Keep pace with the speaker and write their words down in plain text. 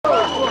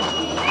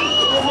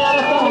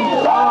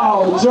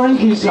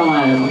Drinky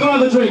time. Go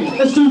have a drink.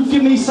 Let's do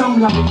Give Me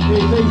Some Loving,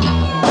 baby.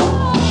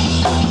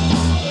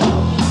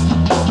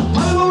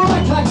 I'm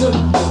alright, Claxon.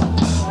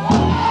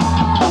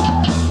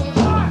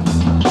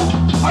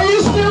 Are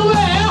you still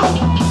there?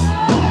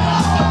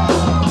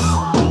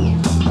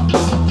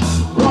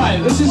 Right,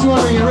 this is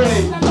where we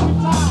really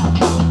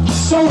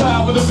sold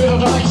out with a bit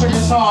of electric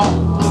guitar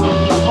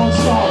on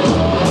stop.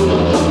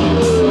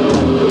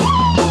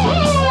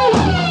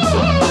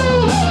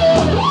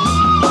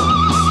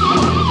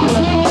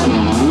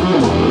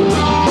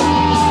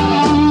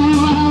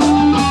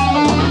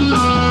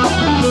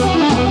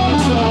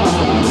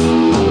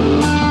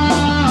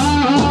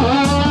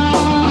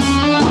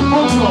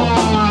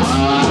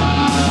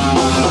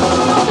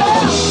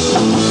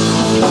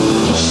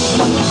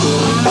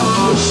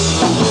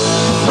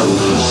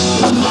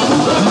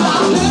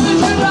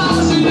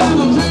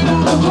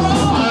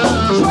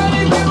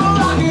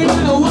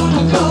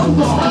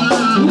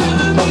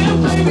 Never been a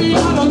baby,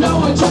 I don't know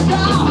what you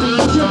got.